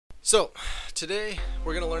So today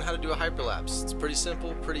we're going to learn how to do a hyperlapse. It's pretty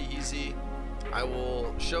simple, pretty easy. I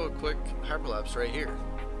will show a quick hyperlapse right here.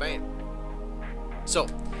 Bam. So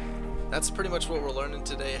that's pretty much what we're learning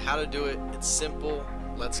today, how to do it. It's simple.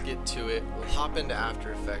 Let's get to it. We'll hop into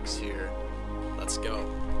After Effects here. Let's go.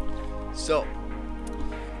 So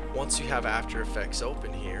once you have After Effects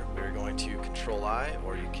open here, we're going to Control I,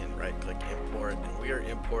 or you can right click import, and we are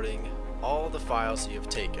importing all the files you have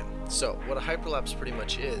taken. So what a hyperlapse pretty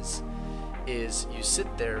much is you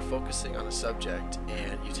sit there focusing on a subject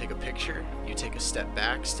and you take a picture, you take a step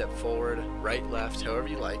back, step forward, right, left, however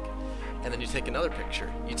you like, and then you take another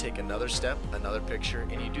picture, you take another step, another picture,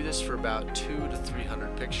 and you do this for about 200 to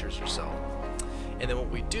 300 pictures or so. And then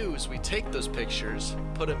what we do is we take those pictures,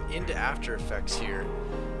 put them into After Effects here,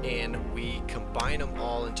 and we combine them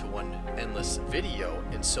all into one endless video,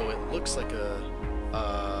 and so it looks like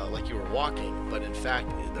like you were walking, but in fact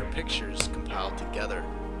they're pictures compiled together.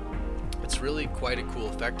 It's really quite a cool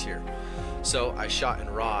effect here. So I shot in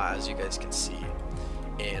RAW, as you guys can see,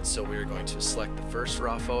 and so we're going to select the first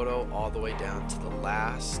RAW photo all the way down to the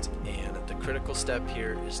last, and the critical step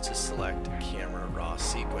here is to select camera RAW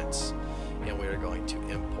sequence, and we are going to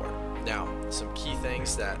import. Now, some key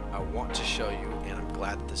things that I want to show you, and I'm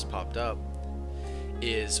glad that this popped up,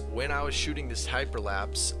 is when I was shooting this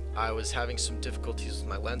hyperlapse, I was having some difficulties with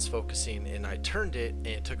my lens focusing, and I turned it and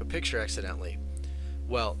it took a picture accidentally.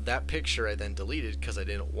 Well, that picture I then deleted because I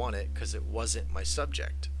didn't want it, because it wasn't my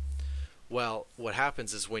subject. Well, what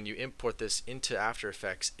happens is when you import this into After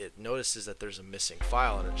Effects, it notices that there's a missing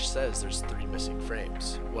file, and it says there's 3 missing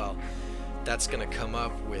frames. Well, that's going to come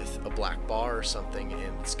up with a black bar or something,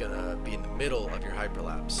 and it's going to be in the middle of your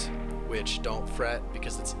hyperlapse, which don't fret,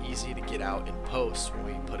 because it's easy to get out in post. When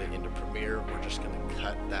we put it into Premiere, we're just going to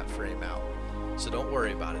cut that frame out. So don't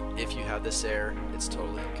worry about it. If you have this error, it's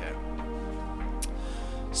totally okay.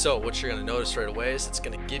 So what you're going to notice right away is it's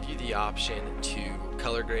going to give you the option to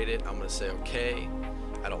color grade it. I'm going to say okay.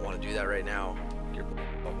 I don't want to do that right now. You're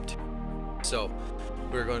welcome to. So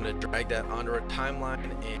we're going to drag that onto our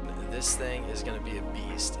timeline, and this thing is going to be a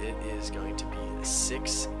beast. It is going to be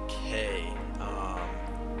 6K.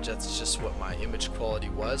 That's just what my image quality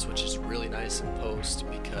was, which is really nice in post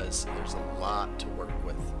because there's a lot to work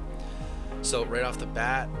with. So right off the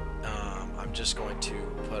bat, I'm just going to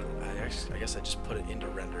put, I guess I just put it into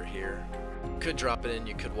render here. You could drop it in,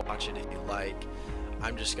 you could watch it if you like.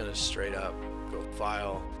 I'm just going to straight up go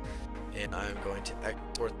File, and I'm going to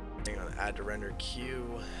export the thing on Add to Render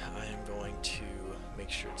Queue. I am going to make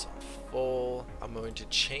sure it's on full. I'm going to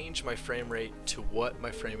change my frame rate to what my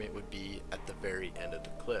frame rate would be at the very end of the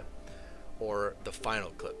clip, or the final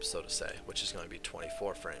clip, so to say, which is going to be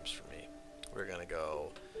 24 frames for me. We're going to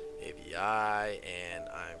go AVI, and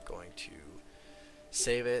I'm going to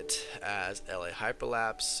save it as LA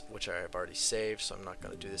Hyperlapse, which I have already saved, so I'm not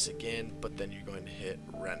going to do this again, but then you're going to hit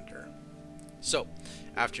render. So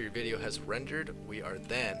after your video has rendered, we are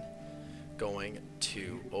then going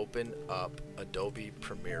to open up Adobe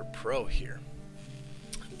Premiere Pro here,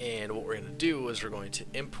 and what we're going to do is we're going to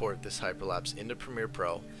import this hyperlapse into Premiere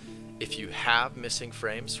Pro. If you have missing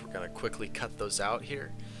frames, we're going to quickly cut those out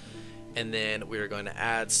here, and then we're going to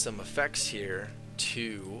add some effects here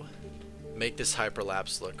to make this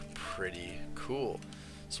hyperlapse look pretty cool.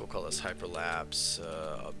 So we'll call this hyperlapse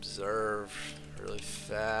observe really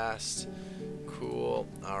fast. Cool.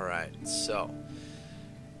 Alright, so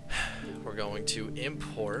we're going to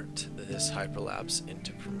import this hyperlapse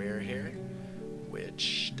into Premiere here,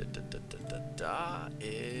 which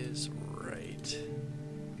is right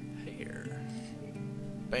here.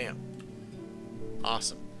 Bam.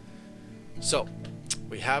 Awesome. So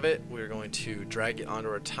we have it. We're going to drag it onto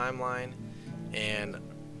our timeline, and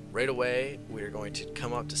right away we're going to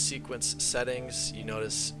come up to sequence settings. You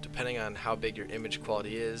notice, depending on how big your image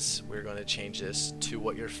quality is, we're going to change this to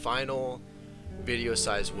what your final video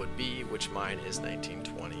size would be, which mine is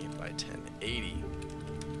 1920 by 1080,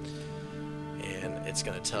 and it's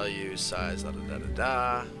going to tell you size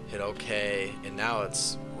hit OK, and now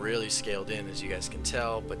it's really scaled in, as you guys can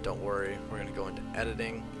tell, but don't worry, we're going to go into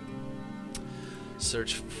editing,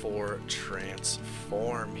 search for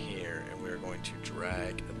transform here, and we're going to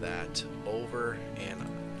drag that over, and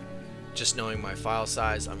just knowing my file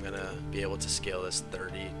size, I'm going to be able to scale this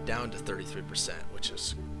down to 33%, which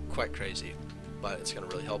is quite crazy, but it's going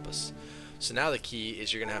to really help us. So now the key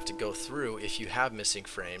is you're going to have to go through, if you have missing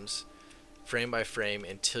frames, frame by frame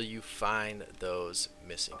until you find those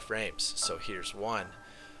missing frames. So here's one.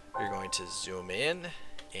 You're going to zoom in,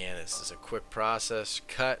 and this is a quick process.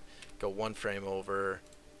 Cut, go 1 frame over,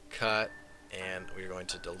 cut, and we're going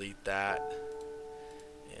to delete that,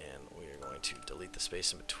 and we're going to delete the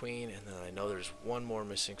space in between, and then I know there's one more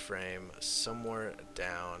missing frame somewhere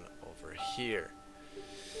down over here.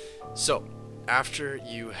 So after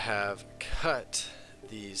you have cut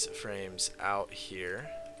these frames out here,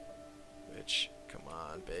 which, come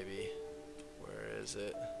on baby, where is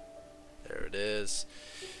it? There it is.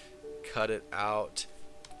 Cut it out.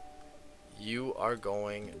 You are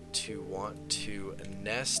going to want to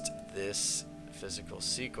nest this physical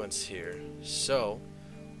sequence here. So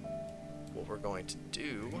what we're going to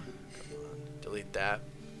do, come on, delete that.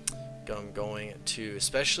 I'm going to,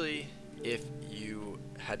 especially if you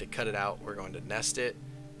had to cut it out, we're going to nest it.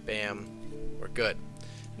 Bam, we're good.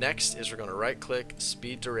 Next is we're going to right click,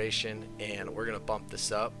 speed duration, and we're going to bump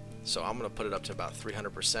this up. So I'm going to put it up to about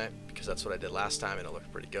 300% because that's what I did last time and it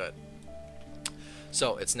looked pretty good.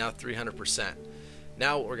 So it's now 300%.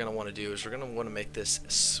 Now what we're going to want to do is we're going to want to make this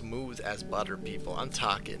smooth as butter, people. I'm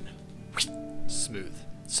talking smooth.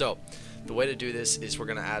 So the way to do this is we're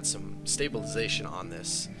going to add some stabilization on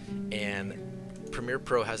this, and Premiere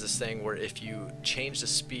Pro has this thing where if you change the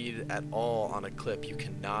speed at all on a clip, you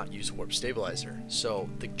cannot use warp stabilizer. So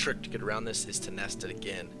the trick to get around this is to nest it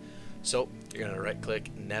again. So you're going to right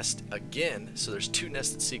click, nest again. So there's two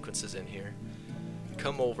nested sequences in here.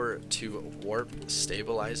 Come over to warp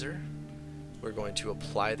stabilizer. We're going to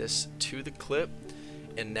apply this to the clip,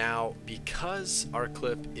 and now because our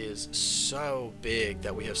clip is so big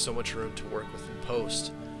that we have so much room to work with in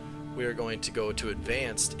post, we are going to go to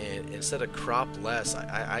advanced, and instead of crop less,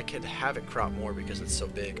 I could have it crop more because it's so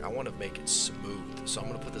big. I want to make it smooth, so I'm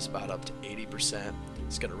going to put this about up to 80%.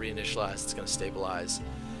 It's going to reinitialize, it's going to stabilize,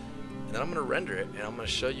 and then I'm going to render it, and I'm going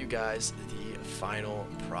to show you guys the final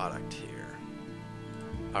product here.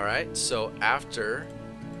 Alright, so after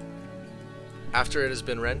it has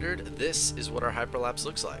been rendered, this is what our hyperlapse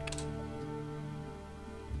looks like.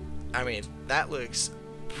 I mean, that looks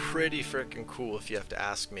pretty freaking cool if you have to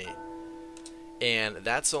ask me. And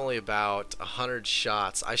that's only about 100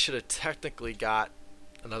 shots. I should have technically got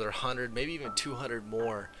another 100, maybe even 200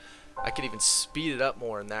 more. I could even speed it up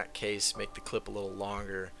more in that case, make the clip a little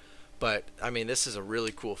longer. But I mean, this is a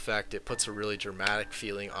really cool effect. It puts a really dramatic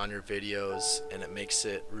feeling on your videos, and it makes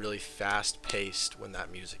it really fast paced when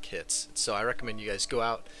that music hits. So I recommend you guys go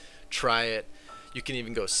out, try it. You can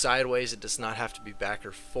even go sideways. It does not have to be back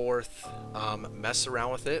or forth. Mess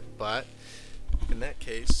around with it. But in that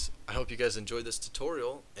case, I hope you guys enjoyed this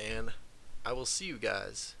tutorial, and I will see you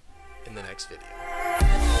guys in the next video.